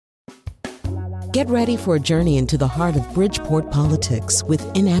Get ready for a journey into the heart of Bridgeport politics with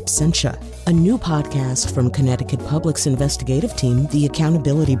In Absentia, a new podcast from Connecticut Public's investigative team, The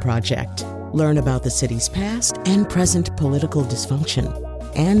Accountability Project. Learn about the city's past and present political dysfunction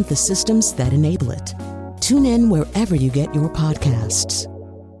and the systems that enable it. Tune in wherever you get your podcasts.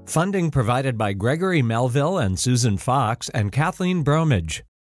 Funding provided by Gregory Melville and Susan Fox and Kathleen Bromage.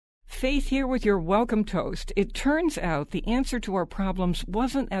 Faith here with your welcome toast. It turns out the answer to our problems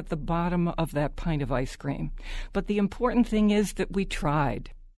wasn't at the bottom of that pint of ice cream. But the important thing is that we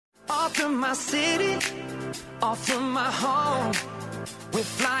tried. Off from my city, off from my home. We're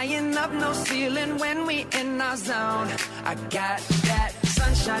flying up, no ceiling when we in our zone. I got that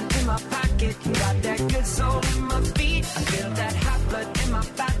sunshine in my pocket, got that good soul in my feet. I feel that hot blood in my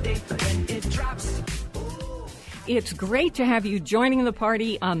body when it drops. It's great to have you joining the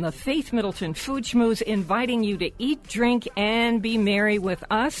party on the Faith Middleton Food Schmooze, inviting you to eat, drink, and be merry with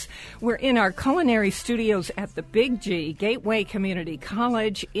us. We're in our culinary studios at the Big G, Gateway Community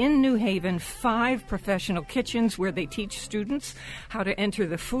College in New Haven, 5 professional kitchens where they teach students how to enter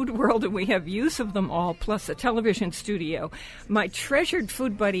the food world, and we have use of them all, plus a television studio. My treasured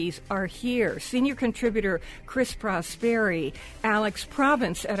food buddies are here. Senior contributor Chris Prosperi, Alex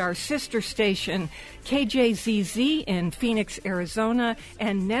Province at our sister station, KJZZ in Phoenix, Arizona,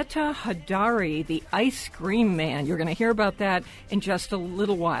 and Netta Hadari, the ice cream man. You're going to hear about that in just a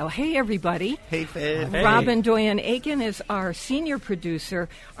little while. Hey, everybody. Hey, Faith. Hey. Robin Doyen-Aiken is our senior producer.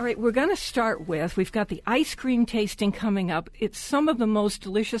 All right, we're going to start with, we've got the ice cream tasting coming up. It's some of the most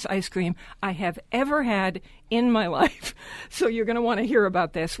delicious ice cream I have ever had in my life. So you're going to want to hear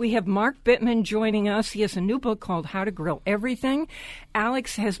about this. We have Mark Bittman joining us. He has a new book called How to Grill Everything.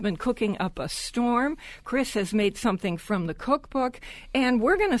 Alex has been cooking up a storm. Chris has made something from the cookbook. And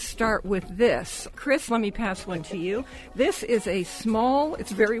we're going to start with this. Chris, let me pass one to you. This is a small,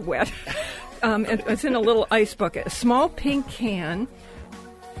 it's very wet. It's in a little ice bucket. A small pink can.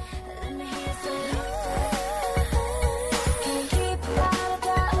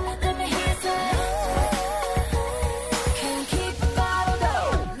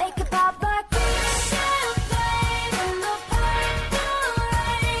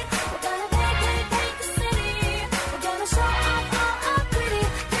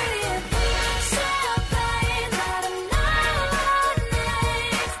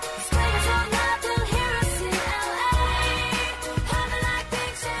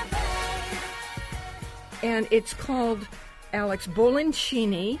 And it's called, Alex,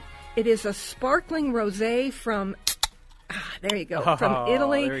 Boloncini. It is a sparkling rosé from, there you go, from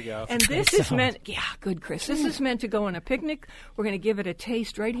Italy. There you go. And this is meant, good, Chris. This is meant to go on a picnic. We're going to give it a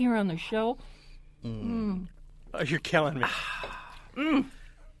taste right here on the show. Oh, you're killing me.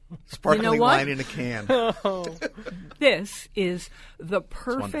 Sparkling You know what? wine in a can. This is the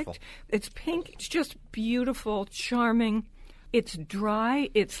perfect, it's pink, it's just beautiful, charming. It's dry,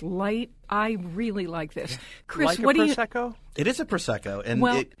 it's light. I really like this. Chris, like what a do you... Prosecco? It is a Prosecco, and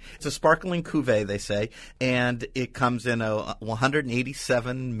Well- it's a sparkling cuvee, they say, and it comes in a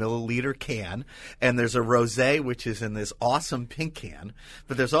 187-milliliter can, and there's a rosé, which is in this awesome pink can,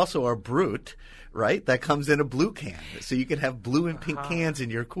 but there's also a Brut, right, that comes in a blue can. So you can have blue and pink cans in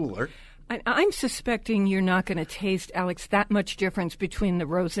your cooler. I'm suspecting you're not going to taste, Alex, that much difference between the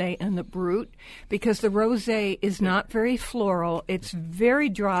rosé and the Brut, because the rosé is not very floral. It's very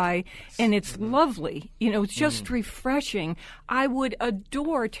dry, and it's lovely. You know, it's just refreshing. I would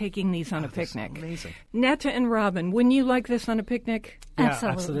adore taking these on a picnic. Amazing. Netta and Robin, wouldn't you like this on a picnic?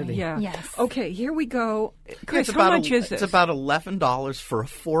 Absolutely. Yeah. Yes. Okay, here we go. Chris, It's how about much is this? It's about $11 for a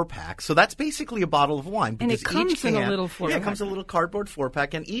 4-pack. So that's basically a bottle of wine. And it because comes each in a can- little Yeah, 4-pack. it comes in a little cardboard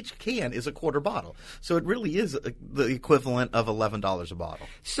 4-pack, and each can is a quarter bottle. So it really is the equivalent of $11 a bottle.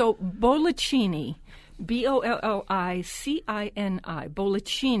 So Boloncini, Bollicini,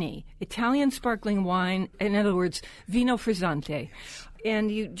 Boloncini, Italian sparkling wine, in other words, vino frizzante.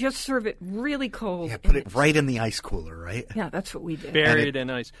 And you just serve it really cold. Yeah, put it right in the ice cooler, right? Yeah, that's what we did. Buried in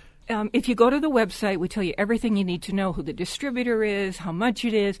ice. If you go to the website, we tell you everything you need to know, who the distributor is, how much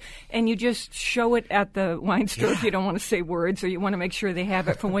it is, and you just show it at the wine store if you don't want to say words or you want to make sure they have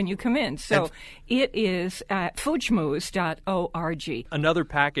it for when you come in. So it is at foodschmooze.org. Another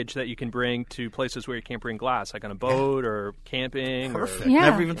package that you can bring to places where you can't bring glass, like on a boat or camping. Perfect. Yeah.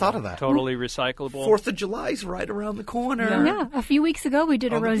 Never even thought of that. Totally recyclable. 4th of July's right around the corner. Yeah, a few weeks ago we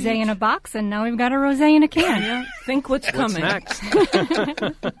did a On the rosé beach. in a box, and now we've got a rosé in a can. Yeah, think what's coming. next?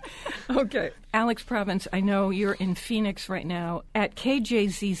 Okay. Alex Province, I know you're in Phoenix right now at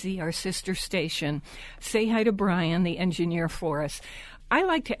KJZZ, our sister station. Say hi to Brian, the engineer for us. I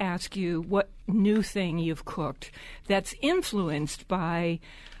like to ask you what new thing you've cooked that's influenced by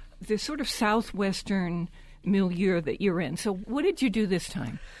the sort of southwestern milieu that you're in. So what did you do this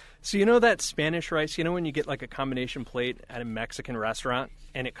time? So you know that Spanish rice? You know when you get like a combination plate at a Mexican restaurant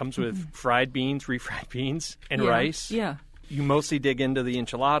and it comes with fried beans, refried beans, and rice? Yeah. You mostly dig into the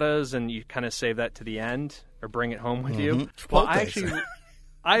enchiladas and you kind of save that to the end or bring it home with you. Well,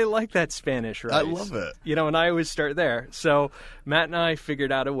 I like that Spanish rice. I love it. You know, and I always start there. So Matt and I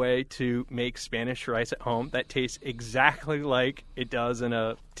figured out a way to make Spanish rice at home that tastes exactly like it does in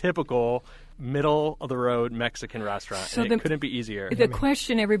a typical middle-of-the-road Mexican restaurant. So and it couldn't be easier. The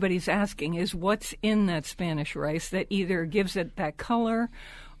question everybody's asking is what's in that Spanish rice that either gives it that color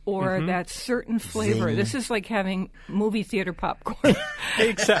or that certain flavor. Zing. This is like having movie theater popcorn.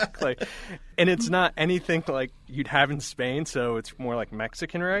 Exactly. And it's not anything like you'd have in Spain, so it's more like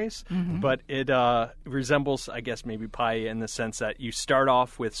Mexican rice. But it resembles, I guess, maybe paella in the sense that you start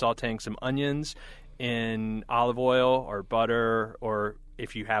off with sauteing some onions in olive oil or butter, or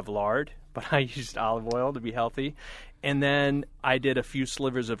if you have lard. But I used olive oil to be healthy. And then I did a few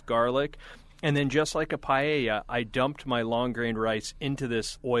slivers of garlic. And then just like a paella, I dumped my long-grain rice into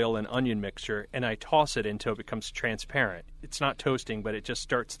this oil and onion mixture, and I toss it until it becomes transparent. It's not toasting, but it just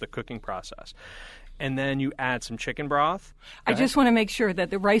starts the cooking process. And then you add some chicken broth. I just want to make sure that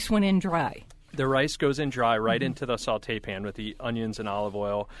the rice went in dry. The rice goes in dry right into the sauté pan with the onions and olive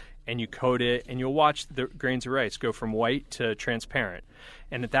oil, and you coat it, and you'll watch the grains of rice go from white to transparent.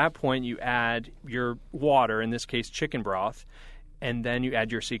 And at that point, you add your water, in this case chicken broth, and then you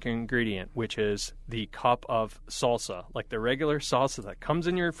add your secret ingredient, which is the cup of salsa, like the regular salsa that comes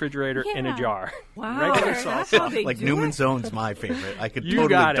in your refrigerator in a jar. Wow. Regular That's how salsa. they Like do Newman's it? Own's my favorite. I could You totally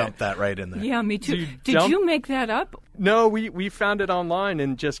got it. dump that right in there. Yeah, me too. you Did dump- you make that up? No, we found it online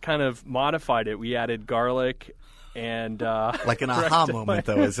and just kind of modified it. We added garlic and Like an aha moment,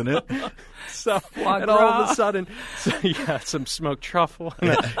 though, isn't it? so Foie and all of gras. a sudden, some smoked truffle,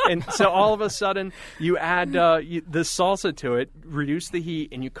 and so all of a sudden you add the salsa to it, reduce the heat,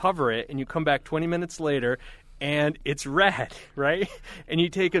 and you cover it, and you come back 20 minutes later. And it's red, right? And you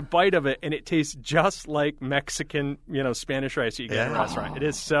take a bite of it, and it tastes just like Mexican, Spanish rice you get in a restaurant. It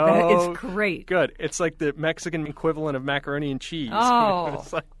is so It's great. good. It's like the Mexican equivalent of macaroni and cheese. Oh,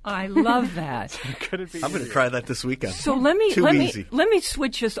 It's like, I love that. couldn't be I'm going to easier. try that this weekend. So let me easy.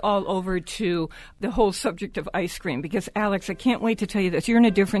 switch us all over to the whole subject of ice cream, because Alex, I can't wait to tell you this. You're in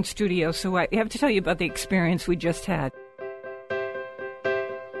a different studio, so I have to tell you about the experience we just had.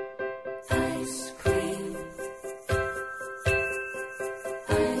 Ice cream.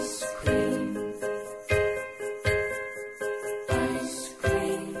 Ice cream. Ice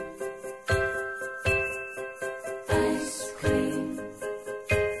cream. Ice cream.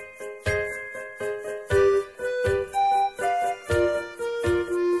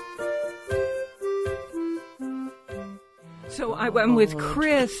 So I'm with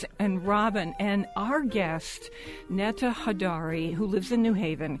Chris and Robin, and our guest, Netta Hadari, who lives in New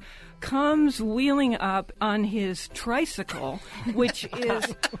Haven, comes wheeling up on his tricycle, which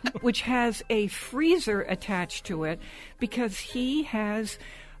has a freezer attached to it, because he has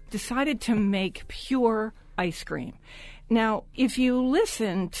decided to make pure ice cream. Now, if you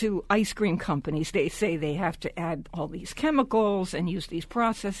listen to ice cream companies, they say they have to add all these chemicals and use these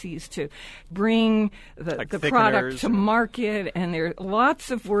processes to bring the product thickeners to market, and there are lots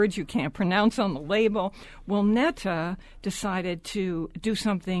of words you can't pronounce on the label. Well, Netta decided to do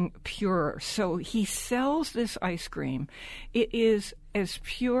something purer. So he sells this ice cream. It is as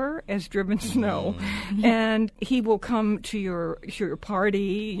pure as driven snow, and he will come to your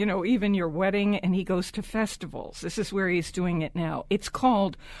party, even your wedding, and he goes to festivals. This is where he's doing it now. It's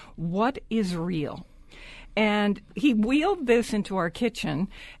called What is Real? And he wheeled this into our kitchen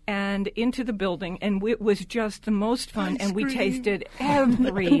and into the building, and it was just the most fun. And we tasted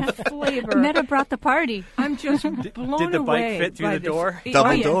every flavor. Netta brought the party. I'm just blown Did the away. bike fit through by the this. door?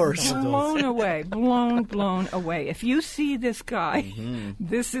 Double yeah, doors. Blown away. Blown away. If you see this guy,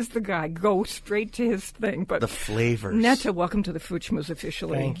 this is the guy. Go straight to his thing. But The flavors. Netta, welcome to the Food Schmooze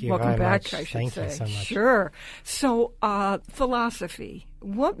officially. Thank you Welcome very back, much. I should Thank say. you so much. Sure. So, philosophy.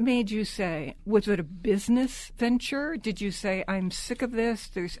 What made you say, was it a business venture? Did you say, I'm sick of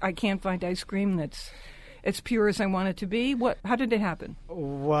this, I can't find ice cream that's as pure as I want it to be? How did it happen?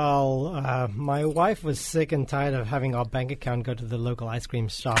 Well, my wife was sick and tired of having our bank account go to the local ice cream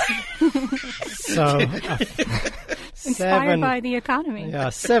shop. So, Inspired by the economy.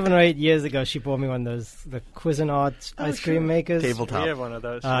 7 or 8 years ago, she bought me one of those, the Cuisinart ice cream makers. Tabletop. We have one of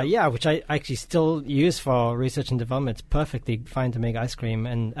those. Which I actually still use for research and development. It's perfectly fine to make ice cream.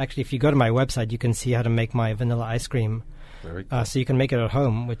 And actually, if you go to my website, you can see how to make my vanilla ice cream. Very cool. So you can make it at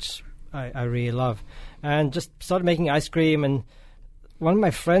home, which I really love. And just started making ice cream, and one of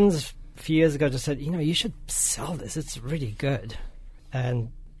my friends a few years ago just said, you should sell this. It's really good.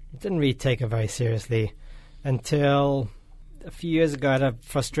 And didn't really take it very seriously until a few years ago I had a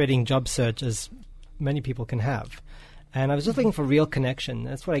frustrating job search, as many people can have. And I was just looking for real connection.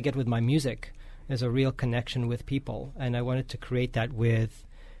 That's what I get with my music. There's a real connection with people. And I wanted to create that with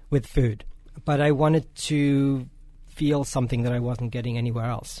food. But I wanted to feel something that I wasn't getting anywhere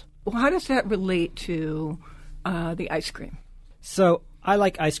else. Well, how does that relate to the ice cream? So I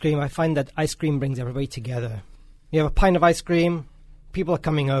like ice cream. I find that ice cream brings everybody together. You have a pint of ice cream, people are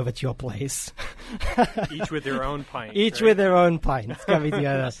coming over to your place. Each with their own pint. With their own pints coming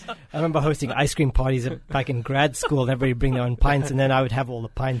together. I remember hosting ice cream parties back in grad school, and everybody would bring their own pints, and then I would have all the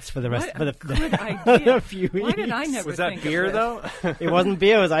pints for the rest of the few weeks. Why did I never Was that think beer, of though? It wasn't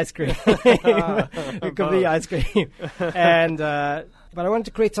beer, it was ice cream. It could be ice cream. And but I wanted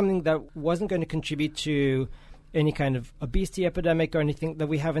to create something that wasn't going to contribute to any kind of obesity epidemic or anything that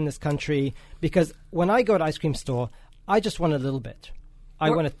we have in this country, because when I go to ice cream store, I just want a little bit. I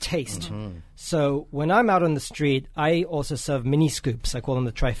want to taste. Mm-hmm. So when I'm out on the street, I also serve mini scoops. I call them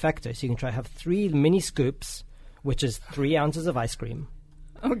the trifecta. So you can have 3 mini scoops, which is 3 ounces of ice cream.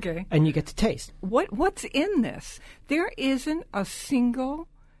 Okay. And you get to taste. What's in this? There isn't a single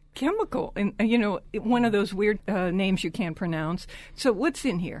chemical, and one of those weird names you can't pronounce. So what's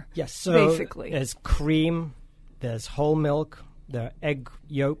in here? Yes. So basically, there's cream, there's whole milk, there are egg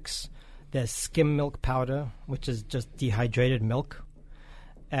yolks, there's skim milk powder, which is just dehydrated milk,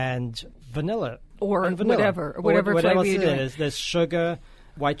 and vanilla. Whatever flavor you do. There's sugar.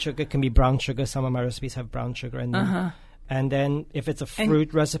 White sugar can be brown sugar. Some of my recipes have brown sugar in them. Uh-huh. And then if it's a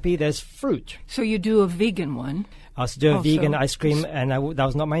fruit recipe, there's fruit. So you do a vegan one. I also do a vegan ice cream, and that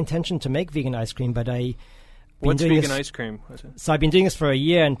was not my intention to make vegan ice cream, but What's vegan ice cream? So I've been doing this for a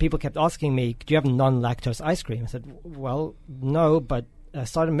year, and people kept asking me, do you have non-lactose ice cream? I said, well, no, but I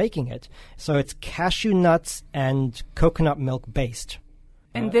started making it. So it's cashew nuts and coconut milk based.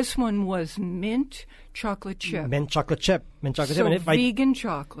 And this one was mint chocolate chip. Mint chocolate chip. So vegan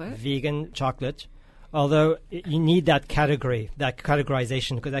chocolate. Vegan chocolate. Although you need that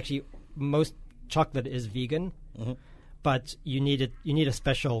categorization, because actually most chocolate is vegan. Mm-hmm. But you need a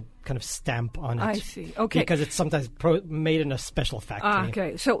special kind of stamp on it. I see. Okay. Because it's sometimes made in a special factory.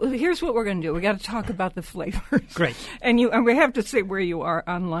 Okay. So here's what we're going to do. We got to talk about the flavors. Great. And we have to say where you are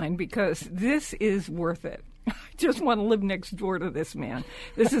online, because this is worth it. I just want to live next door to this man.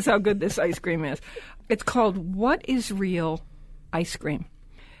 This is how good this ice cream is. It's called What Is Real Ice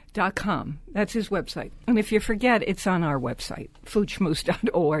Cream.com. That's his website. And if you forget, it's on our website,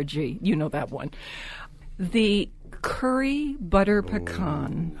 foodschmooze.org. You know that one. The curry butter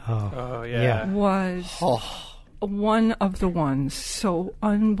pecan was one of the ones, so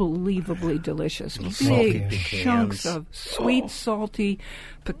unbelievably delicious. Big chunks of sweet, salty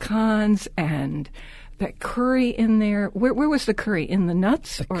pecans, and that curry in there. Where was the curry? In the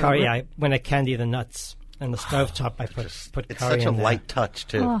nuts? The curry, when I candy the nuts and the stovetop, I put curry in there. It's such a light touch,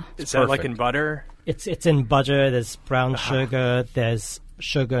 too. Oh. Is that like in butter? It's in butter. There's brown sugar. There's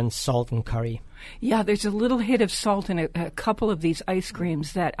sugar and salt and curry. Yeah, there's a little hit of salt in a couple of these ice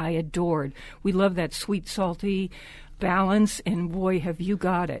creams that I adored. We love that sweet, salty balance, and boy, have you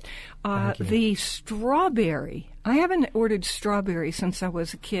got it. The strawberry. I haven't ordered strawberry since I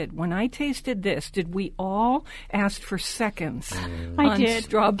was a kid. When I tasted this, did we all ask for seconds I did.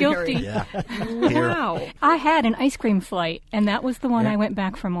 Strawberry? Guilty. Yeah. Wow. I had an ice cream flight, and that was the one I went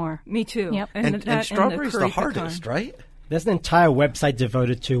back for more. Me too. Yep. And strawberry's the hardest, right? There's an entire website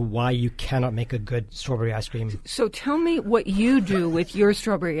devoted to why you cannot make a good strawberry ice cream. So tell me what you do with your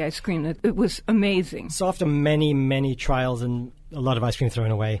strawberry ice cream. It was amazing. So after many, many trials and a lot of ice cream thrown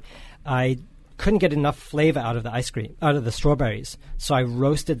away, I couldn't get enough flavor out of the ice cream, out of the strawberries. So I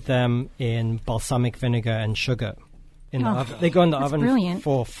roasted them in balsamic vinegar and sugar in the oven. They go in the oven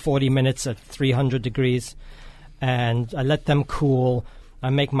for 40 minutes at 300 degrees. And I let them cool. I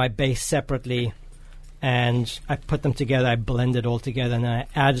make my base separately. And I put them together, I blend it all together, and then I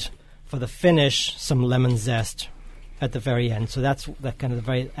add, for the finish, some lemon zest at the very end. So that's that kind of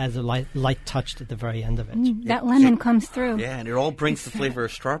as a light touch at the very end of it. That lemon comes through. Yeah, and it all brings the flavor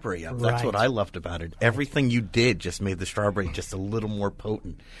of strawberry up. That's what I loved about it. Everything you did just made the strawberry just a little more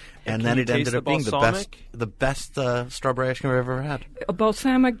potent. And then it ended up being the best strawberry ice cream I've ever had.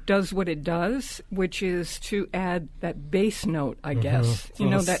 Balsamic does what it does, which is to add that base note, I guess.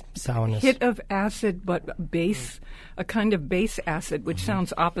 That sourness. Hit of acid, but base, a kind of base acid, which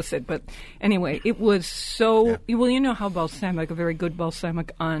sounds opposite. But anyway, it was so... Yeah. Well, you know how balsamic, a very good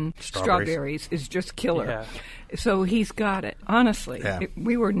balsamic on strawberries is just killer. Yeah. So he's got it. Honestly,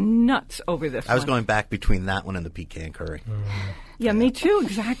 we were nuts over this I was going back between that one and the pecan curry. Yeah, me too,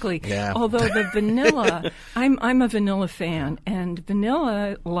 exactly. Yeah. Although the vanilla, I'm a vanilla fan, and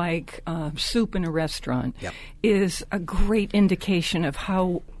vanilla, like soup in a restaurant, Yep. is a great indication of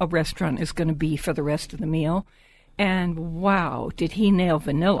how a restaurant is going to be for the rest of the meal. And wow, did he nail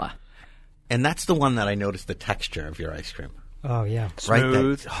vanilla. And that's the one that I noticed the texture of your ice cream. Oh, yeah.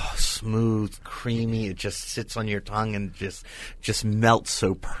 Smooth. Right? Smooth, creamy. It just sits on your tongue and just melts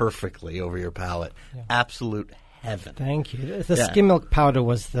so perfectly over your palate. Yeah. Absolute heaven. Thank you. The skim milk powder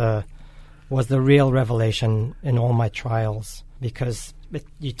was the real revelation in all my trials, because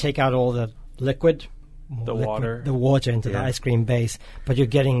you take out all the liquid, the water into the ice cream base, but you're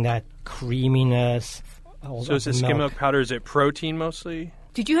getting that creaminess. So is the skim milk powder, is it protein mostly?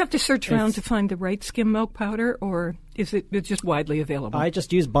 Did you have to search around to find the right skim milk powder, or is it just widely available? I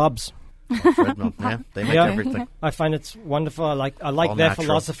just use Bob's. Red milk, yeah. They make everything. I find it's wonderful. I like All their natural.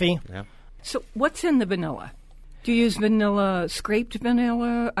 philosophy. Yeah. So what's in the vanilla? Do you use scraped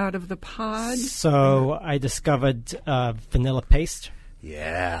vanilla out of the pod? So I discovered vanilla paste.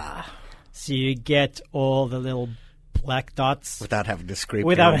 Yeah. So you get all the little black dots. Without having to scrape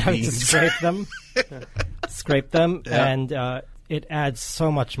Without your having to beans. scrape them. Yeah. And it adds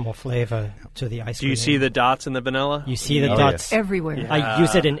so much more flavor to the ice cream. Do you see the dots in the vanilla? You see the dots. Everywhere. Yeah. I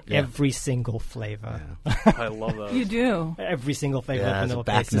use it in every single flavor. I love those. You do? Every single flavor of Yeah, vanilla it's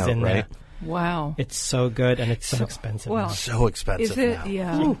a back paste is in note, there. right? Wow. It's so good, and it's so expensive. well, now. So expensive Is it? now.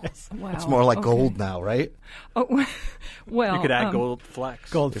 Yeah. Wow. It's more like Okay. gold now, right? Oh, well, You could add gold flecks.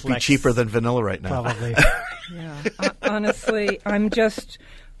 Gold It'd be flecks, cheaper than vanilla right now. probably. Yeah. Honestly, I'm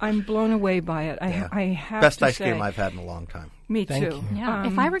blown away by it. I have Best to ice say. cream I've had in a long time. Me Thank too. you. Yeah,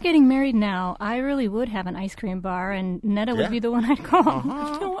 if I were getting married now, I really would have an ice cream bar, and Netta would be the one I'd call.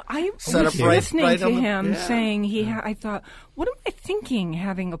 No, I Set was up right- listening right to on the- him yeah. saying I thought, what am I thinking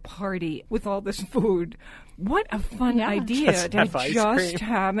having a party with all this food? What a fun idea Just to have ice just cream.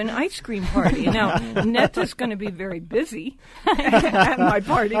 have an ice cream party. Now, Netta's going to be very busy at my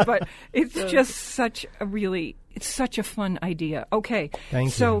party, but it's just such a fun idea. Okay.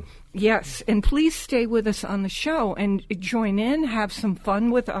 Thank so, you. yes, and please stay with us on the show and join in, have some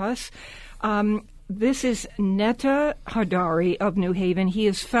fun with us. This is Netta Hadari of New Haven. He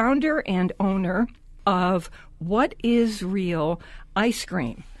is founder and owner of What Is Real Ice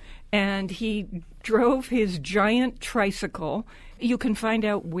Cream. And he drove his giant tricycle. You can find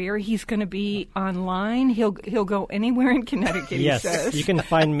out where he's going to be online. He'll go anywhere in Connecticut, Yes, he says. you can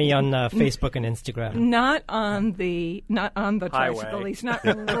find me on Facebook and Instagram. Not on the Highway. tricycle. He's not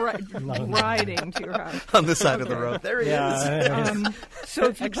riding to your house. On the side of the road. There he is. So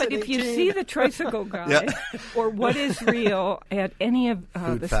if you see the tricycle guy or What Is Real at any of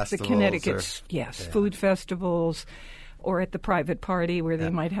Food the festivals Connecticut's food festivals or at the private party where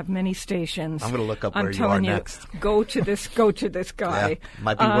they might have many stations. I'm going to look up I'm where you telling are next. Go to this guy. Yeah.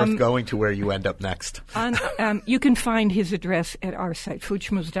 Might be worth going to where you end up next. You can find his address at our site,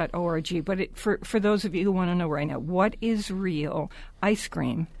 foodschmooze.org. But for those of you who want to know right now,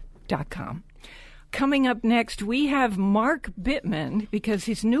 whatisrealicecream.com. Coming up next, we have Mark Bittman, because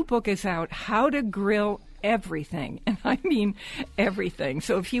his new book is out, How to Grill Everything. And I mean everything.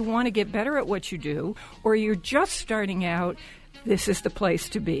 So if you want to get better at what you do, or you're just starting out, this is the place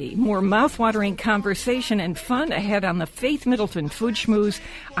to be. More mouthwatering conversation and fun ahead on the Faith Middleton Food Schmooze.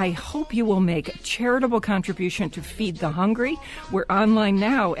 I hope you will make a charitable contribution to Feed the Hungry. We're online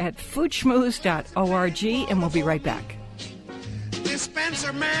now at foodschmooze.org, and we'll be right back.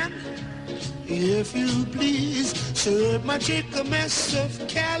 Dispenser man, if you please, serve my chick a mess of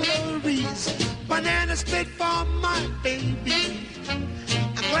calories. Banana split for my baby,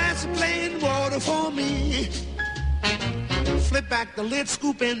 a glass of plain water for me. Flip back the lid,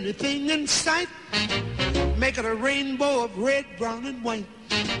 scoop anything in sight. Make it a rainbow of red, brown, and white.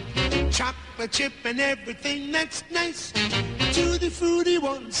 Chocolate chip and everything that's nice. Tutti fruity,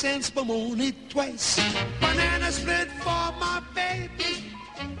 1 cent, spumoni twice. Banana split for my baby,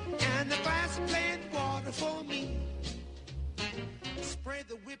 and a glass of plain water for me. Spray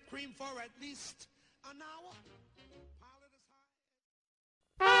the whipped cream for at least an hour. Pile it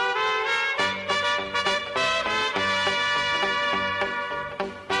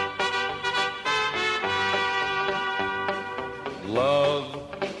as Love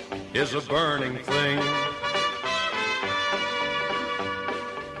is a burning thing,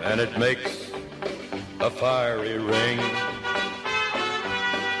 and it makes a fiery ring.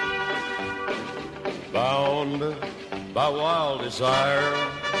 Bound by wild desire,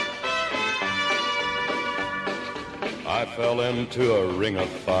 I fell into a ring of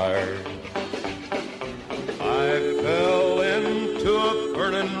fire. I fell into a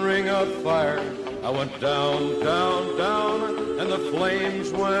burning ring of fire. I went down, down, down, and the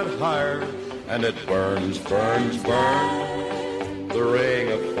flames went higher, and it burns, burns, burns, the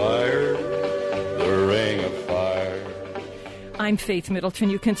ring of fire, the ring of fire. I'm Faith Middleton.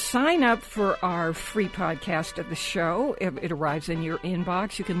 You can sign up for our free podcast of the show. It arrives in your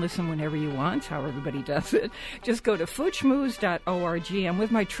inbox. You can listen whenever you want, how everybody does it. Just go to foodschmooze.org. I'm with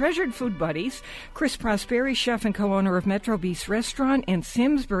my treasured food buddies, Chris Prosperi, chef and co-owner of Metro Beast Restaurant in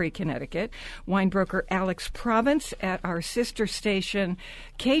Simsbury, Connecticut, wine broker Alex Province at our sister station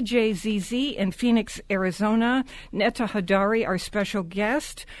KJZZ in Phoenix, Arizona, Netta Hadari, our special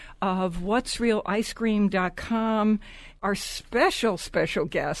guest of whatsrealicecream.com. Our special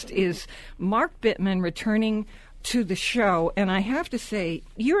guest is Mark Bittman, returning to the show. And I have to say,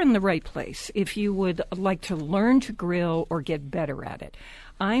 you're in the right place if you would like to learn to grill or get better at it.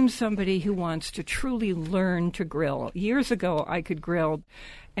 I'm somebody who wants to truly learn to grill. Years ago, I could grill,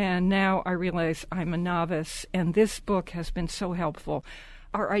 and now I realize I'm a novice, and this book has been so helpful.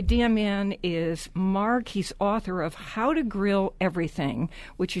 Our idea man is Mark. He's author of How to Grill Everything,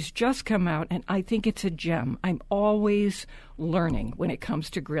 which has just come out, and I think it's a gem. I'm always learning when it comes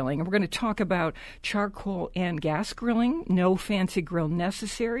to grilling. And we're going to talk about charcoal and gas grilling. No fancy grill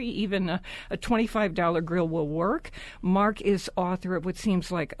necessary. Even a $25 grill will work. Mark is author of what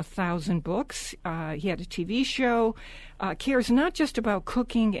seems like 1,000 books. He had a TV show. Cares not just about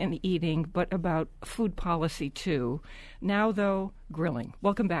cooking and eating, but about food policy, too. Now, though, grilling.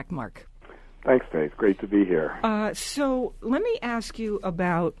 Welcome back, Mark. Thanks, Faith. Great to be here. So let me ask you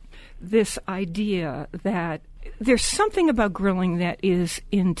about this idea that there's something about grilling that is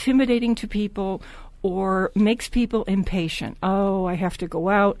intimidating to people or makes people impatient. Oh, I have to go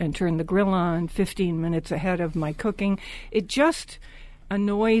out and turn the grill on 15 minutes ahead of my cooking. It just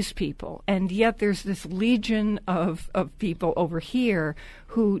annoys people. And yet there's this legion of people over here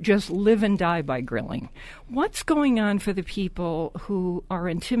who just live and die by grilling. What's going on for the people who are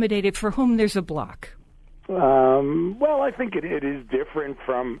intimidated, for whom there's a block? Well, I think it is different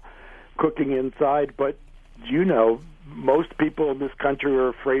from cooking inside, but most people in this country are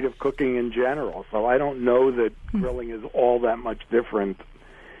afraid of cooking in general, so I don't know that grilling is all that much different.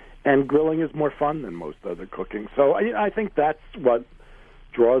 And grilling is more fun than most other cooking. So I think that's what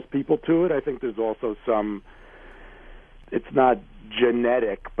draws people to it. I think there's also it's not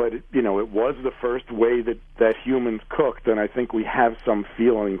genetic, but it was the first way that humans cooked, and I think we have some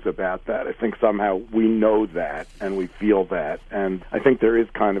feelings about that. I think somehow we know that and we feel that, and I think there is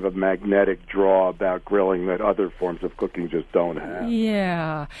kind of a magnetic draw about grilling that other forms of cooking just don't have.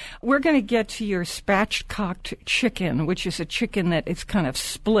 Yeah. We're going to get to your spatchcocked chicken, which is a chicken that is kind of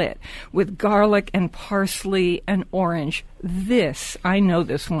split with garlic and parsley and orange. This, I know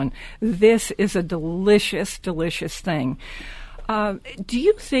this one, this is a delicious, delicious thing. Do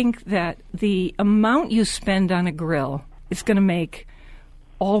you think that the amount you spend on a grill is going to make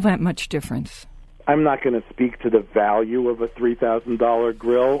all that much difference? I'm not going to speak to the value of a $3,000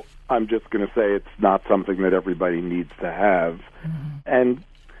 grill. I'm just going to say it's not something that everybody needs to have. Mm-hmm. And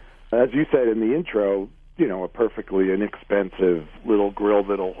as you said in the intro, a perfectly inexpensive little grill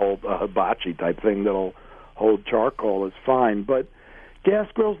that'll hold a hibachi type thing that'll hold charcoal is fine. But gas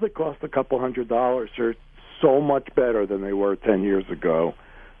grills that cost a couple $100 are so much better than they were 10 years ago,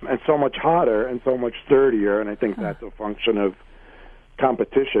 and so much hotter and so much sturdier, and I think that's a function of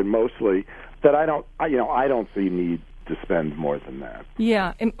competition mostly, that I don't see need to spend more than that.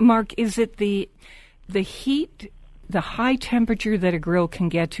 Yeah. And Mark, is it the heat, the high temperature that a grill can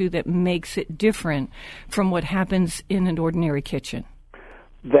get to that makes it different from what happens in an ordinary kitchen?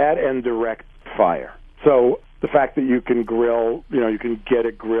 That and direct fire. So the fact that you can grill, you can get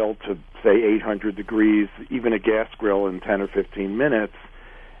a grill to, say, 800 degrees, even a gas grill in 10 or 15 minutes,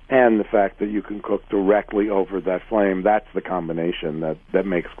 and the fact that you can cook directly over that flame, that's the combination that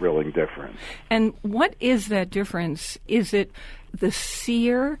makes grilling different. And what is that difference? Is it the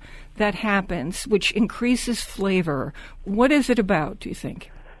sear that happens, which increases flavor? What is it about, do you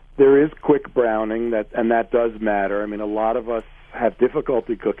think? There is quick browning, and that does matter. I mean, a lot of us have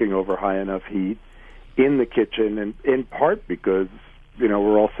difficulty cooking over high enough heat in the kitchen, and in part because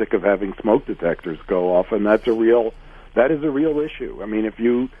we're all sick of having smoke detectors go off, and that is a real issue. I mean, if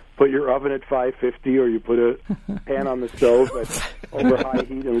you put your oven at 550 or you put a pan on the stove at over high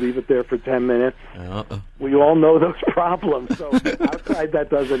heat and leave it there for 10 minutes, we all know those problems. So outside that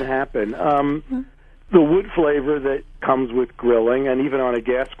doesn't happen. The wood flavor that comes with grilling, and even on a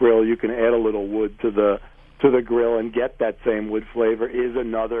gas grill, you can add a little wood to the grill and get that same wood flavor, is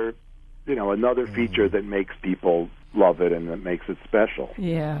another feature that makes people love it and that makes it special.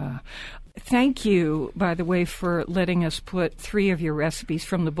 Yeah. Thank you, by the way, for letting us put 3 of your recipes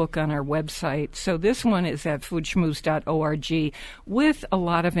from the book on our website. So this one is at foodschmooze.org with a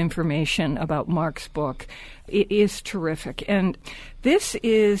lot of information about Mark's book. It is terrific. And this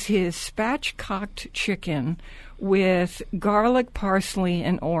is his spatchcocked chicken with garlic, parsley,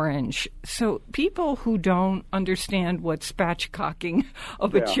 and orange. So people who don't understand what spatchcocking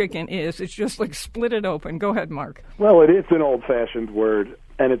of a chicken is, it's just like split it open. Go ahead, Mark. Well, it's an old-fashioned word,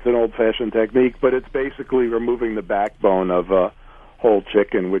 and it's an old-fashioned technique, but it's basically removing the backbone of a whole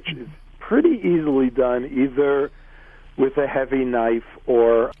chicken, which is pretty easily done either with a heavy knife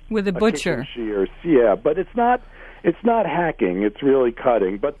or with a butcher shears. Yeah, but it's not hacking, it's really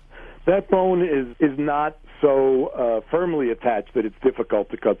cutting. But that bone is not so firmly attached that it's difficult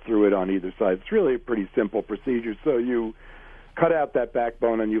to cut through it on either side. It's really a pretty simple procedure. So you cut out that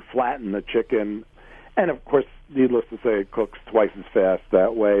backbone and you flatten the chicken. And, of course, needless to say, it cooks twice as fast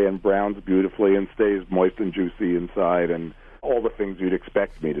that way and browns beautifully and stays moist and juicy inside and all the things you'd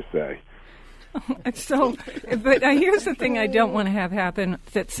expect me to say. So, but here's the thing I don't want to have happen,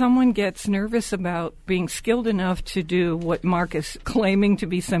 that someone gets nervous about being skilled enough to do what Mark is claiming to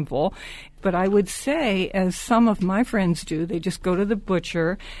be simple. But I would say, as some of my friends do, they just go to the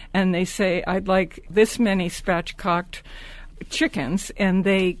butcher and they say, I'd like this many spatchcocked chickens, and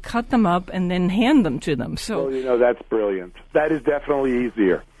they cut them up and then hand them to them. So, well, that's brilliant. That is definitely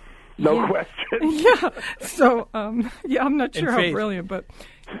easier. No question. Yeah. So, I'm not sure how brilliant, but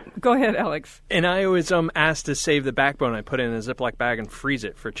go ahead, Alex. And I always asked to save the backbone. I put it in a Ziploc bag and freeze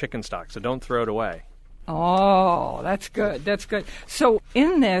it for chicken stock, so don't throw it away. Oh, that's good. That's good. So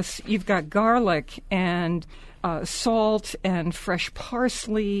in this, you've got garlic and salt and fresh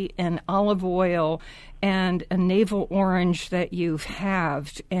parsley and olive oil and a navel orange that you've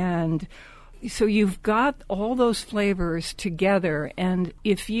halved. And so you've got all those flavors together. And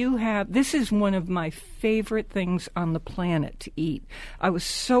if you have, this is one of my favorite things on the planet to eat. I was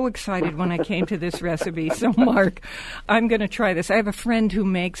so excited when I came to this recipe. So, Mark, I'm going to try this. I have a friend who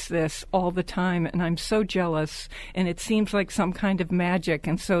makes this all the time, and I'm so jealous. And it seems like some kind of magic.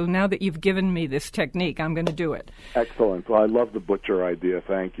 And so now that you've given me this technique, I'm going to do it. Excellent. Well, I love the butcher idea.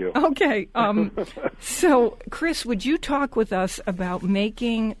 Thank you. Okay. So, Chris, would you talk with us about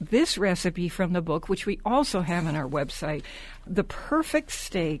making this recipe from the book, which we also have on our website, The Perfect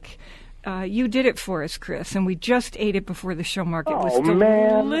Steak? You did it for us, Chris, and we just ate it before the show, Mark. It was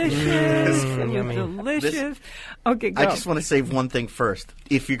delicious. It was delicious. Okay, go. I just want to say one thing first.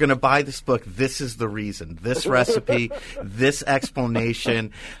 If you're going to buy this book, this is the reason. This recipe, this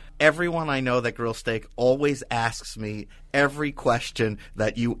explanation. Everyone I know that grills steak always asks me every question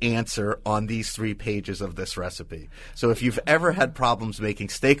that you answer on these 3 pages of this recipe. So if you've ever had problems making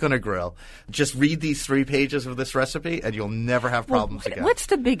steak on a grill, just read these 3 pages of this recipe and you'll never have problems again. What's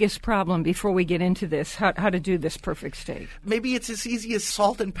the biggest problem before we get into this, how to do this perfect steak? Maybe it's as easy as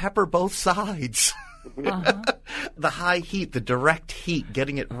salt and pepper both sides. Uh-huh. The high heat, the direct heat,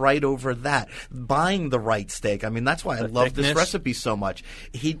 getting it right over that, buying the right steak. I mean, that's why I love this recipe so much.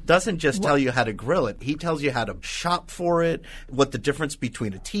 He doesn't just tell you how to grill it. He tells you how to shop for it, what the difference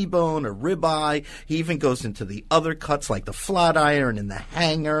between a T-bone, a ribeye. He even goes into the other cuts like the flat iron and the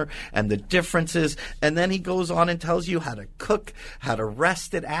hanger and the differences. And then he goes on and tells you how to cook, how to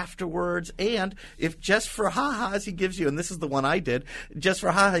rest it afterwards. And if just for ha-has he gives you, and this is the one I did, just for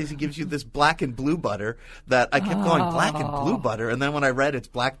ha-has he gives you this black and blue butter that I kept going, black and blue butter. And then when I read it's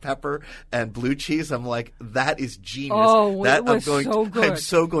black pepper and blue cheese, I'm like, that is genius. Oh, that it was so good. I'm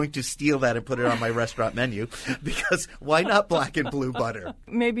so going to steal that and put it on my restaurant menu, because why not black and blue butter?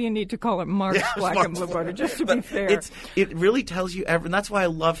 Maybe you need to call it Mark's black and blue butter, just to be fair. It really tells you and that's why I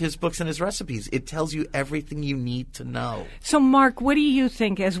love his books and his recipes. It tells you everything you need to know. So, Mark, what do you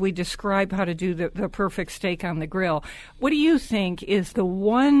think, as we describe how to do the perfect steak on the grill, what do you think is the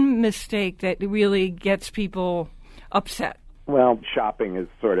one mistake that really gets people upset? Well, shopping is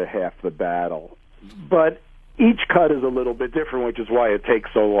sort of half the battle. But each cut is a little bit different, which is why it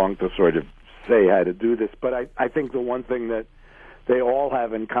takes so long to sort of say how to do this. But I think the one thing that they all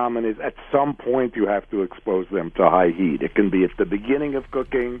have in common is at some point you have to expose them to high heat. It can be at the beginning of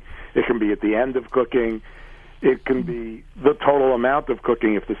cooking. It can be at the end of cooking. It can be the total amount of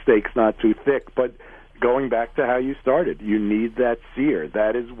cooking if the steak's not too thick. But going back to how you started, you need that sear.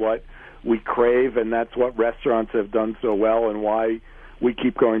 That is what we crave, and that's what restaurants have done so well and why we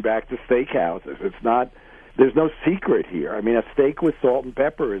keep going back to steakhouses. There's no secret here. I mean, a steak with salt and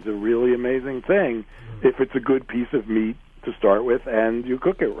pepper is a really amazing thing if it's a good piece of meat to start with and you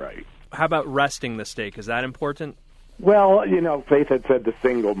cook it right. How about resting the steak? Is that important? Well, Faith had said the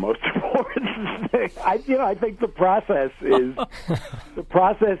single most important thing. I think the process is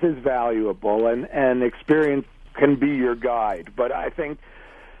valuable, and experience can be your guide. But I think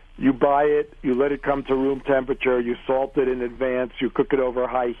you buy it, you let it come to room temperature, you salt it in advance, you cook it over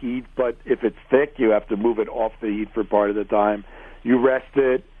high heat. But if it's thick, you have to move it off the heat for part of the time. You rest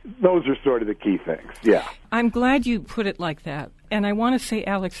it. Those are sort of the key things. Yeah. I'm glad you put it like that. And I want to say,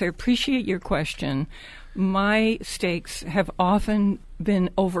 Alex, I appreciate your question. My steaks have often been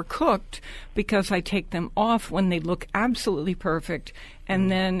overcooked because I take them off when they look absolutely perfect. And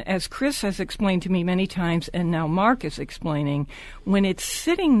then, as Chris has explained to me many times, and now Mark is explaining, when it's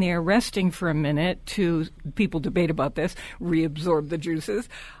sitting there resting for a minute to, people debate about this, reabsorb the juices,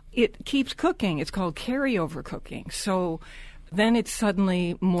 it keeps cooking. It's called carryover cooking. So then it's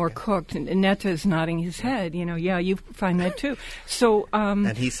suddenly more cooked. And Netta is nodding his head. Yeah, you find that too. So,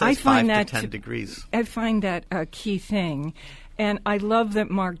 and he says 5 to 10 degrees. I find that a key thing. And I love that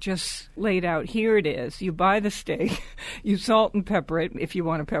Mark just laid out, here it is. You buy the steak, you salt and pepper it, if you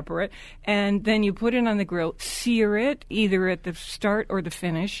want to pepper it, and then you put it on the grill, sear it, either at the start or the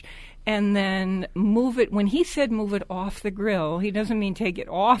finish, and then move it. When he said move it off the grill, he doesn't mean take it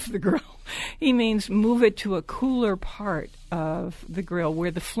off the grill. He means move it to a cooler part of the grill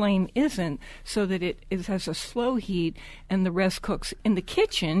where the flame isn't, so that it has a slow heat and the rest cooks. In the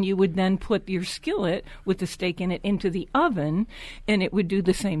kitchen, you would then put your skillet with the steak in it into the oven, and it would do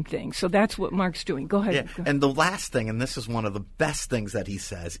the same thing. So that's what Mark's doing. Go ahead. Yeah. And the last thing, and this is one of the best things that he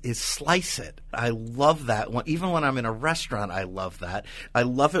says, is slice it. I love that. Even when I'm in a restaurant, I love that. I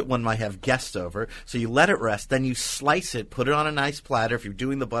love it when I have guests over. So you let it rest, then you slice it, put it on a nice platter. If you're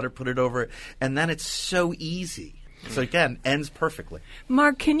doing the butter, put it over it, and then it's so easy. So again, ends perfectly.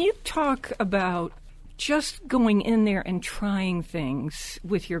 Mark, can you talk about just going in there and trying things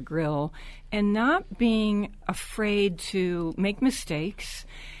with your grill and not being afraid to make mistakes,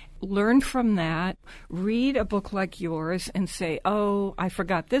 learn from that, read a book like yours and say, oh, I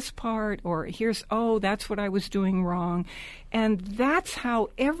forgot this part, or that's what I was doing wrong. And that's how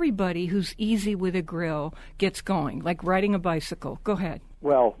everybody who's easy with a grill gets going, like riding a bicycle. Go ahead.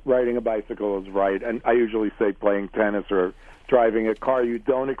 Well, riding a bicycle is right. And I usually say playing tennis or driving a car, you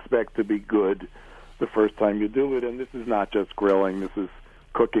don't expect to be good the first time you do it. And this is not just grilling. This is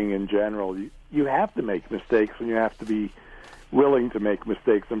cooking in general. You have to make mistakes, and you have to be willing to make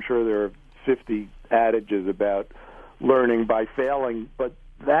mistakes. I'm sure there are 50 adages about learning by failing, but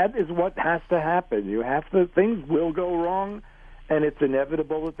that is what has to happen. Things will go wrong, and it's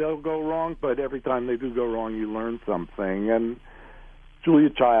inevitable that they'll go wrong, but every time they do go wrong, you learn something. And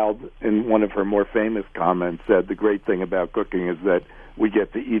Julia Child, in one of her more famous comments, said the great thing about cooking is that we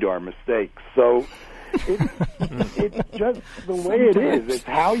get to eat our mistakes. So it's just the way it is. It's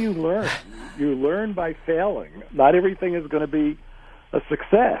how you learn. You learn by failing. Not everything is going to be a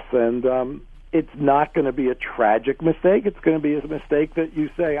success, and it's not going to be a tragic mistake. It's going to be a mistake that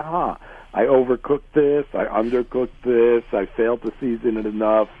you say, I overcooked this, I undercooked this, I failed to season it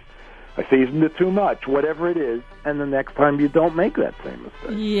enough, I seasoned it too much, whatever it is, and the next time you don't make that same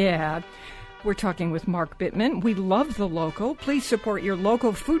mistake. Yeah. We're talking with Mark Bittman. We love the local. Please support your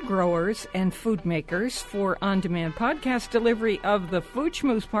local food growers and food makers for on-demand podcast delivery of the Food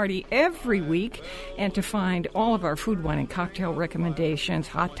Schmooze Party every week. And to find all of our food, wine, and cocktail recommendations,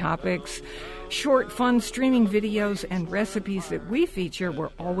 hot topics, short, fun streaming videos, and recipes that we feature,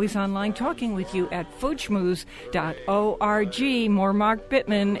 we're always online talking with you at foodschmooze.org. More Mark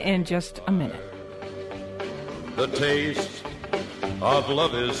Bittman in just a minute. The taste of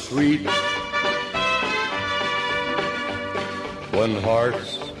love is sweet when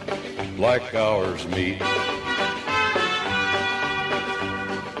hearts like ours meet.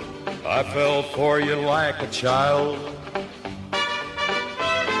 I fell for you like a child.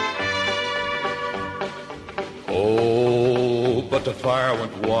 Oh, but the fire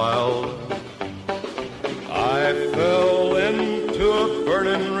went wild. I fell into a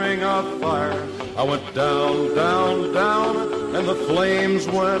burning ring of fire. I went down, down, down, and the flames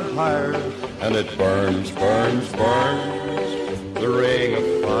went higher. And it burns, burns, burns, the ring of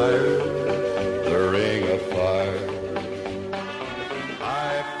fire, the ring of fire.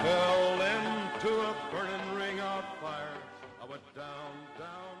 I fell into a burning ring of fire. I went down,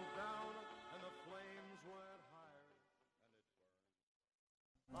 down, down, and the flames went higher.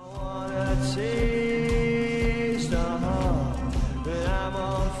 I wanna taste, but I'm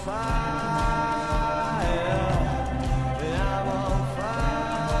on fire.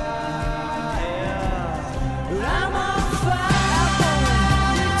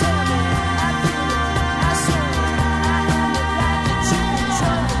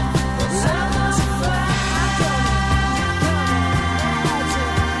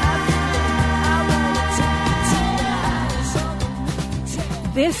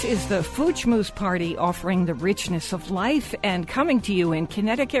 This is the Food Schmooze Party, offering the richness of life and coming to you in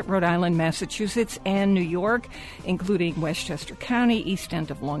Connecticut, Rhode Island, Massachusetts, and New York, including Westchester County, East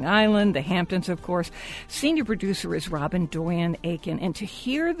End of Long Island, the Hamptons, of course. Senior producer is Robin Doyen Aiken. And to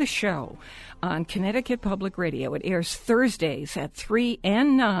hear the show on Connecticut Public Radio, it airs Thursdays at 3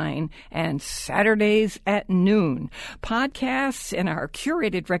 and 9 and Saturdays at noon. Podcasts and our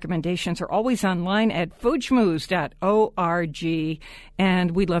curated recommendations are always online at foodschmooze.org.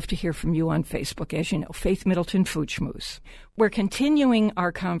 And we'd love to hear from you on Facebook, as you know, Faith Middleton Food Schmooze. We're continuing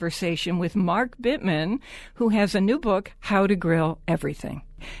our conversation with Mark Bittman, who has a new book, How to Grill Everything.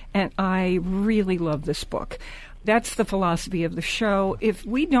 And I really love this book. That's the philosophy of the show. If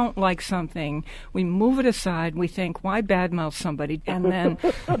we don't like something, we move it aside. We think, why badmouth somebody? And then,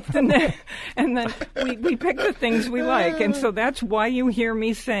 we pick the things we like. And so that's why you hear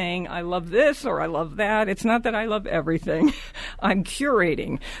me saying, I love this or I love that. It's not that I love everything. I'm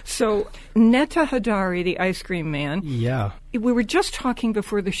curating. So Netta Hadari, the ice cream man. Yeah. We were just talking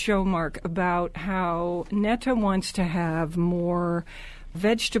before the show, Mark, about how Netta wants to have more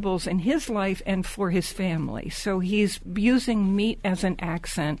vegetables in his life and for his family. So he's using meat as an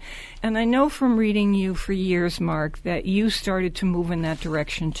accent. And I know from reading you for years, Mark, that you started to move in that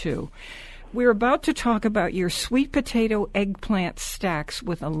direction too. We're about to talk about your sweet potato eggplant stacks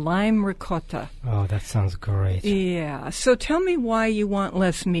with a lime ricotta. Oh, that sounds great. Yeah. So tell me why you want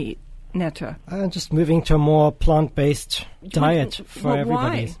less meat, Netta. Just moving to a more plant-based diet for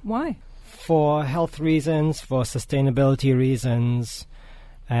everybody. Why? For health reasons, for sustainability reasons.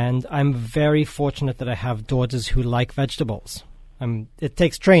 And I'm very fortunate that I have daughters who like vegetables. It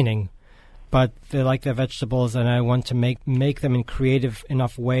takes training, but they like their vegetables, and I want to make them in creative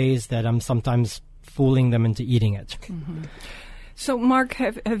enough ways that I'm sometimes fooling them into eating it. Mm-hmm. So, Mark,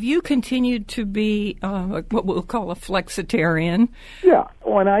 have you continued to be what we'll call a flexitarian? Yeah.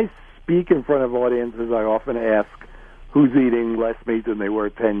 When I speak in front of audiences, I often ask who's eating less meat than they were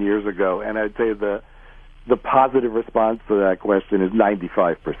 10 years ago, and I'd say the positive response to that question is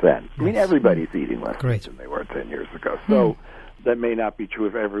 95%. I mean, everybody's eating less meat than they were 10 years ago. So that may not be true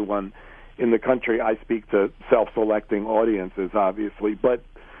of everyone in the country. I speak to self-selecting audiences, obviously, but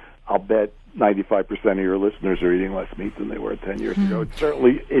I'll bet 95% of your listeners are eating less meat than they were 10 years ago.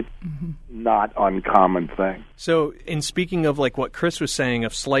 It's not uncommon thing. So in speaking of like what Chris was saying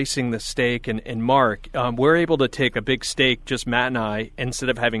of slicing the steak and Mark, we're able to take a big steak, just Matt and I, instead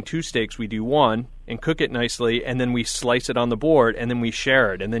of having two steaks, we do one and cook it nicely, and then we slice it on the board, and then we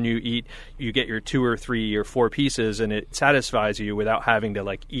share it, and then you get your 2 or 3 or 4 pieces, and it satisfies you without having to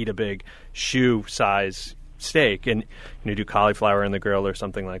like eat a big shoe size steak, and do cauliflower in the grill or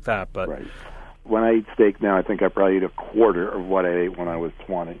something like that. But right. When I eat steak now, I think I probably eat a quarter of what I ate when I was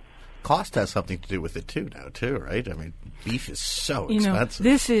 20. Cost has something to do with it now, right? I mean, beef is so expensive.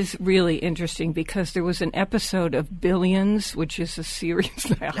 This is really interesting because there was an episode of Billions, which is a series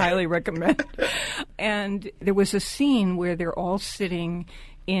that I highly recommend. And there was a scene where they're all sitting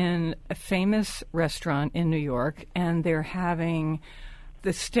in a famous restaurant in New York, and they're having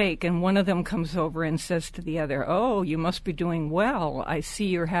the steak, and one of them comes over and says to the other, "Oh, you must be doing well. I see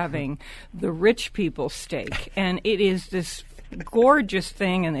you're having the rich people's steak." And it is this gorgeous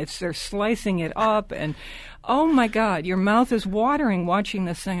thing, and they're slicing it up, and oh my God, your mouth is watering watching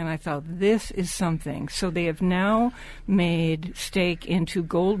this thing. And I thought, this is something. So they have now made steak into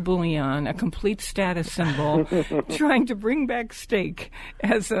gold bullion, a complete status symbol, trying to bring back steak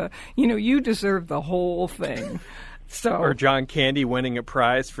as you deserve the whole thing. So, or John Candy winning a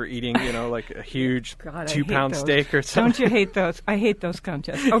prize for eating, like a huge 2-pound steak or something. Don't you hate those? I hate those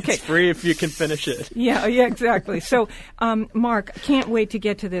contests. Okay. It's free if you can finish it. Yeah, exactly. So, Mark, can't wait to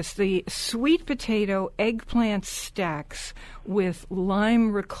get to this. The sweet potato eggplant stacks with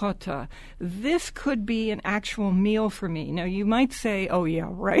lime ricotta. This could be an actual meal for me. Now, you might say, oh, yeah,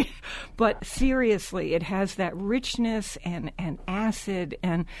 right. But seriously, it has that richness and acid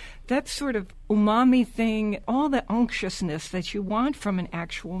and that sort of umami thing, all the unctuousness that you want from an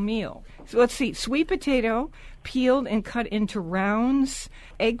actual meal. So let's see. Sweet potato, peeled and cut into rounds,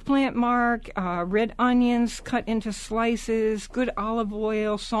 eggplant, Mark, red onions cut into slices, good olive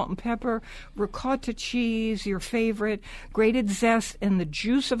oil, salt and pepper, ricotta cheese, your favorite, grated zest and the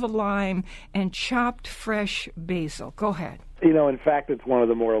juice of a lime, and chopped fresh basil. Go ahead. In fact, it's one of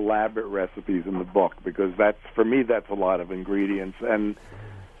the more elaborate recipes in the book because that's a lot of ingredients, and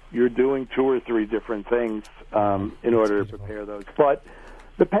you're doing 2 or 3 different things in order to prepare those. But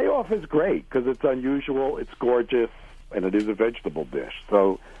the payoff is great because it's unusual, it's gorgeous, and it is a vegetable dish.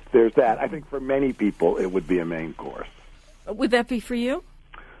 So there's that. I think for many people it would be a main course. Would that be for you?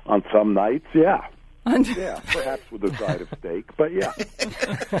 On some nights, yeah. Yeah, perhaps with a side of steak, but yeah.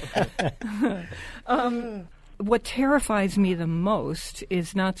 What terrifies me the most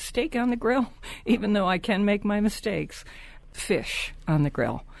is not steak on the grill, even though I can make my mistakes, fish on the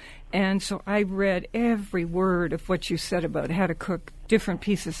grill. And so I read every word of what you said about how to cook different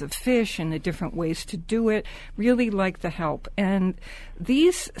pieces of fish and the different ways to do it. Really like the help. And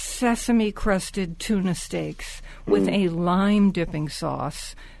these sesame-crusted tuna steaks with a lime dipping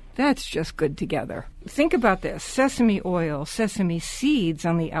sauce, that's just good together. Think about this. Sesame oil, sesame seeds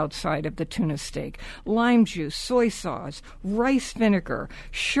on the outside of the tuna steak, lime juice, soy sauce, rice vinegar,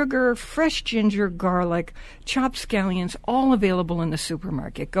 sugar, fresh ginger, garlic, chopped scallions, all available in the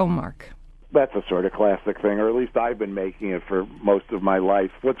supermarket. Go, Mark. That's a sort of classic thing, or at least I've been making it for most of my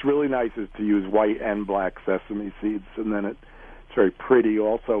life. What's really nice is to use white and black sesame seeds, and then it's very pretty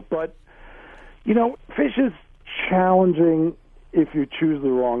also. But, fish is challenging if you choose the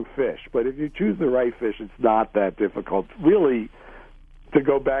wrong fish. But if you choose the right fish, it's not that difficult. Really, to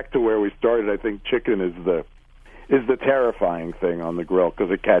go back to where we started, I think chicken is the terrifying thing on the grill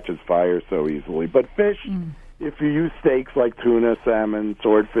because it catches fire so easily. But fish, if you use steaks like tuna, salmon,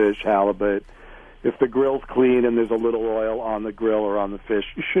 swordfish, halibut, if the grill's clean and there's a little oil on the grill or on the fish,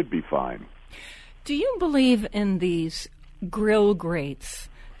 you should be fine. Do you believe in these grill grates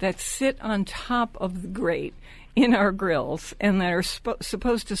that sit on top of the grate in our grills and that are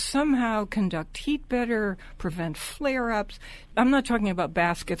supposed to somehow conduct heat better, prevent flare-ups? I'm not talking about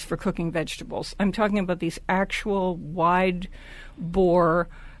baskets for cooking vegetables. I'm talking about these actual wide-bore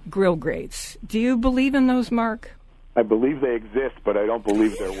grill grates. Do you believe in those, Mark? I believe they exist, but I don't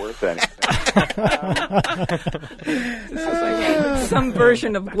believe they're worth anything. This is like some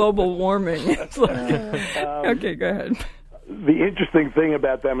version of global warming. It's like, okay, go ahead. The interesting thing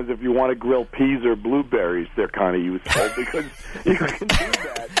about them is if you want to grill peas or blueberries, they're kind of useful because you can do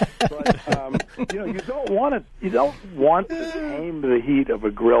that. But you don't want to tame the heat of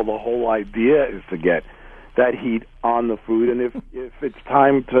a grill. The whole idea is to get that heat on the food, and if it's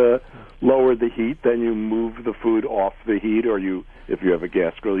time to lower the heat, then you move the food off the heat, or if you have a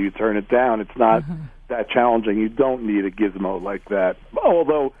gas grill, you turn it down. It's not that challenging. You don't need a gizmo like that.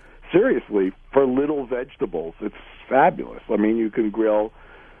 Although, seriously, for little vegetables, it's fabulous. I mean, you can grill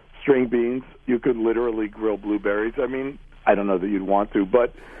string beans. You could literally grill blueberries. I mean, I don't know that you'd want to,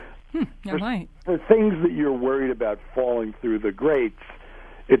 but for things that you're worried about falling through the grates,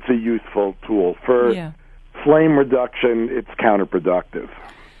 it's a useful tool. For flame reduction, it's counterproductive.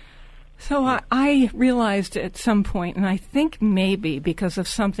 So I realized at some point, and I think maybe because of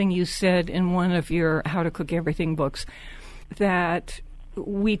something you said in one of your How to Cook Everything books, that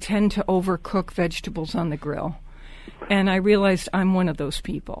we tend to overcook vegetables on the grill. And I realized I'm one of those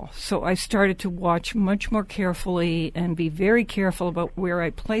people. So I started to watch much more carefully and be very careful about where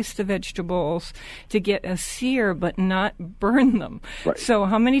I place the vegetables to get a sear but not burn them. Right. So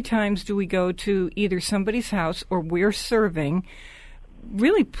how many times do we go to either somebody's house or we're serving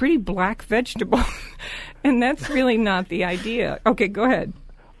really pretty black vegetables? And that's really not the idea. Okay, go ahead.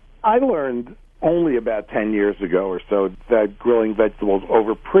 I learned only about 10 years ago or so that grilling vegetables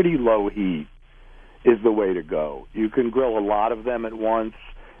over pretty low heat is the way to go. You can grill a lot of them at once.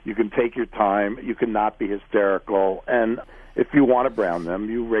 You can take your time. You can not be hysterical. And if you want to brown them,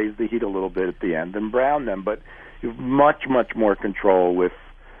 you raise the heat a little bit at the end and brown them. But you have much, much more control with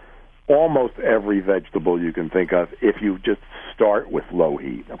almost every vegetable you can think of if you just start with low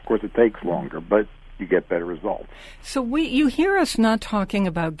heat. Of course, it takes longer, but you get better results. So you hear us not talking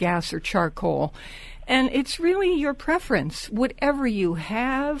about gas or charcoal, and it's really your preference. Whatever you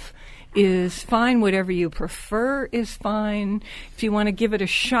have is fine. Whatever you prefer is fine. If you want to give it a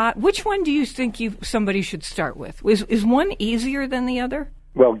shot, which one do you think somebody should start with? Is one easier than the other?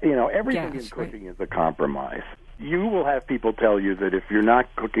 Well, everything in cooking is a compromise. You will have people tell you that if you're not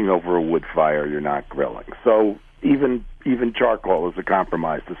cooking over a wood fire, you're not grilling. So even charcoal is a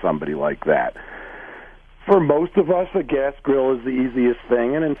compromise to somebody like that. For most of us, a gas grill is the easiest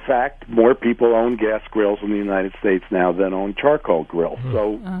thing, and in fact, more people own gas grills in the United States now than own charcoal grills.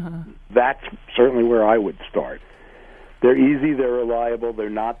 So that's certainly where I would start. They're easy, they're reliable, they're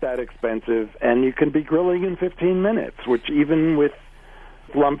not that expensive, and you can be grilling in 15 minutes, which even with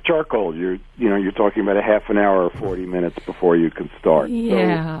lump charcoal, you're talking about a half an hour or 40 minutes before you can start.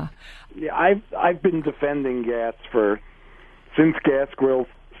 Yeah. So, I've been defending gas since gas grills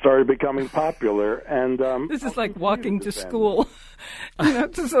started becoming popular, and this is like walking to school.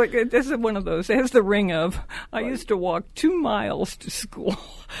 This is one of those. It has the ring of, I used to walk 2 miles to school.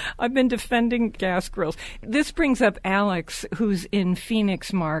 I've been defending gas grills. This brings up Alex, who's in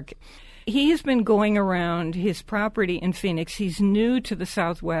Phoenix, Mark. He's been going around his property in Phoenix. He's new to the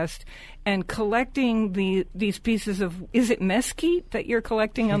Southwest and collecting these pieces of, is it mesquite that you're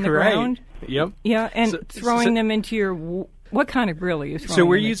collecting on the ground? Yep. Yeah, and throwing them into your, what kind of grill are you throwing? So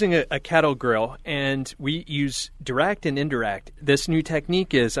we're using a kettle grill, and we use direct and indirect. This new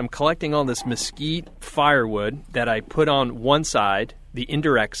technique is I'm collecting all this mesquite firewood that I put on one side, the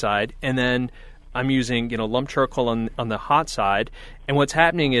indirect side, and then I'm using, lump charcoal on the hot side. And what's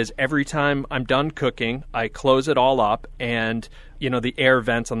happening is every time I'm done cooking, I close it all up, and the air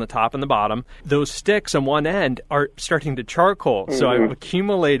vents on the top and the bottom. Those sticks on one end are starting to charcoal. Mm-hmm. So I've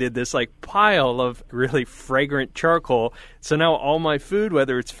accumulated this pile of really fragrant charcoal. So now all my food,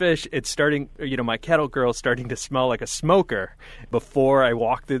 whether it's fish, it's starting, my kettle grill's starting to smell like a smoker before I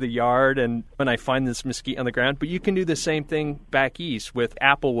walk through the yard and when I find this mesquite on the ground. But you can do the same thing back east with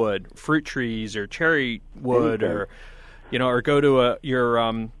applewood, fruit trees, or cherry wood, or go to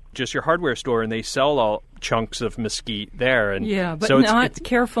your hardware store, and they sell all chunks of mesquite there. And yeah, but so it's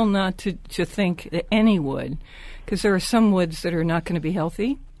careful not to think that any wood, because there are some woods that are not going to be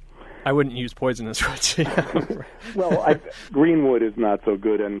healthy. I wouldn't use poisonous woods. Well, green wood is not so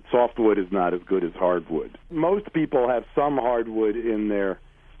good, and softwood is not as good as hardwood. Most people have some hardwood in their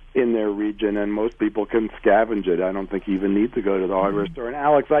region, and most people can scavenge it. I don't think you even need to go to the hardware store. And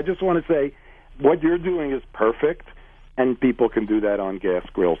Alex, I just want to say, what you're doing is perfect, and people can do that on gas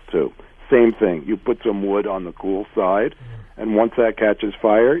grills too. Same thing. You put some wood on the cool side, and once that catches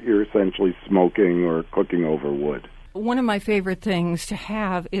fire, you're essentially smoking or cooking over wood. One of my favorite things to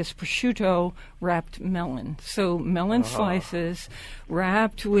have is prosciutto wrapped melon. So melon slices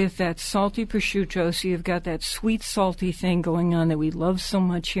wrapped with that salty prosciutto, so you've got that sweet, salty thing going on that we love so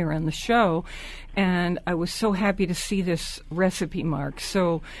much here on the show. And I was so happy to see this recipe, Mark.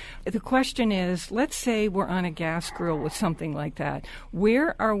 So the question is, let's say we're on a gas grill with something like that.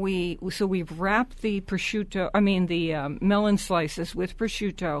 Where are we? So we've wrapped the the melon slices with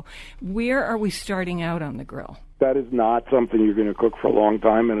prosciutto. Where are we starting out on the grill? That is not something you're going to cook for a long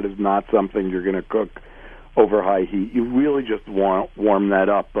time, and it is not something you're going to cook over high heat. You really just warm that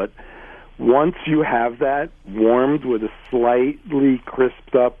up. But once you have that warmed with a slightly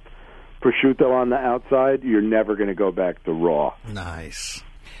crisped up prosciutto on the outside, you're never going to go back to raw. Nice.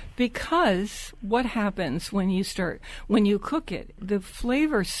 Because what happens when you cook it, the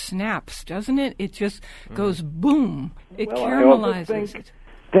flavor snaps, doesn't it? It just goes boom. It caramelizes it.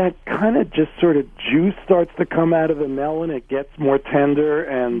 That kind of just sort of juice starts to come out of the melon. It gets more tender,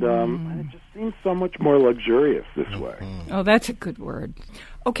 and it just seems so much more luxurious this way. Oh, that's a good word.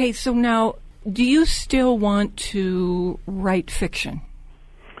 Okay, so now, do you still want to write fiction?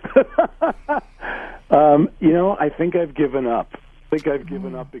 I think I've given up.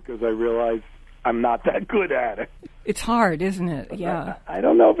 Because I realize I'm not that good at it. It's hard, isn't it? Yeah. I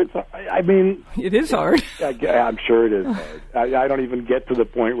don't know if it's hard. I mean... It is hard. I'm sure it is hard. I don't even get to the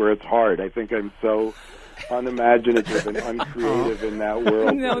point where it's hard. I think I'm so unimaginative and uncreative in that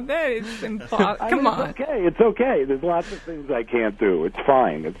world. No, that is impossible. Come on. It's okay. There's lots of things I can't do. It's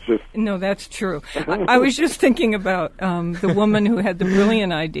fine. It's just... No, that's true. I was just thinking about the woman who had the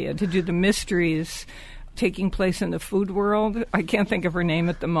brilliant idea to do the mysteries taking place in the food world. I can't think of her name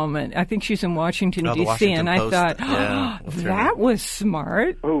at the moment. I think she's in Washington, D.C., Washington and Post. I thought, that was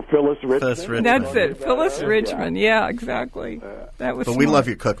smart. Oh, Phyllis Richmond? That's it, Phyllis Richmond. Yeah, exactly. That was But smart. we love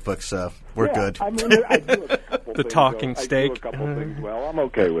your cookbook, so we're good. I mean, I do a couple the things, talking though. steak. I do a couple things well. I'm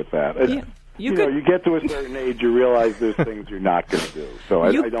okay with that. Yeah. You get to a certain age, you realize there's things you're not going to do. So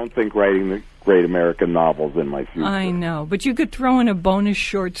I don't think writing the great American novels in my future. I know, but you could throw in a bonus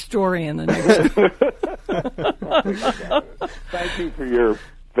short story in the next Thank you for your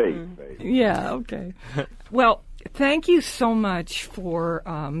faith. Yeah, okay. Well, thank you so much for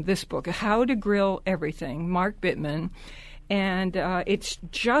this book, How to Grill Everything, Mark Bittman. And it's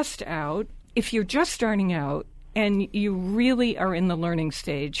just out. If you're just starting out, and you really are in the learning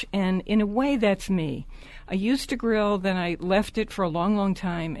stage. And in a way, that's me. I used to grill, then I left it for a long, long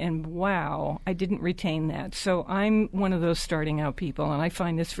time, and wow, I didn't retain that. So I'm one of those starting out people, and I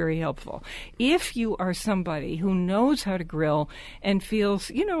find this very helpful. If you are somebody who knows how to grill and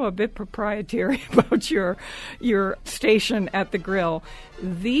feels, a bit proprietary about your station at the grill,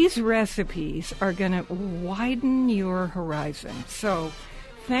 these recipes are going to widen your horizon. So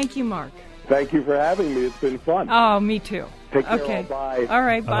thank you, Mark. Thank you for having me. It's been fun. Oh, me too. Take care. Okay. Bye. All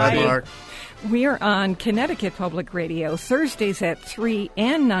right. Bye. Bye, Mark. We're on Connecticut Public Radio Thursdays at 3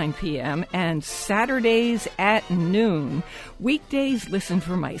 and 9 p.m. and Saturdays at noon. Weekdays, listen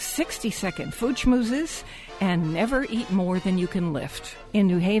for my 60-second food schmoozes and never eat more than you can lift. In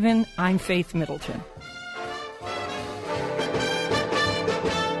New Haven, I'm Faith Middleton.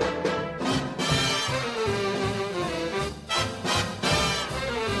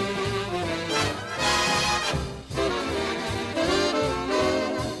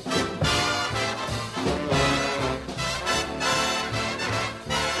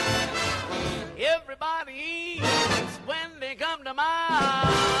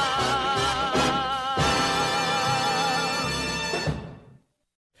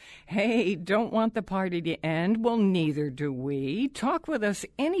 Hey, don't want the party to end? Well, neither do we. Talk with us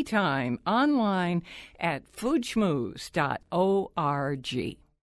anytime online at foodschmooze.org.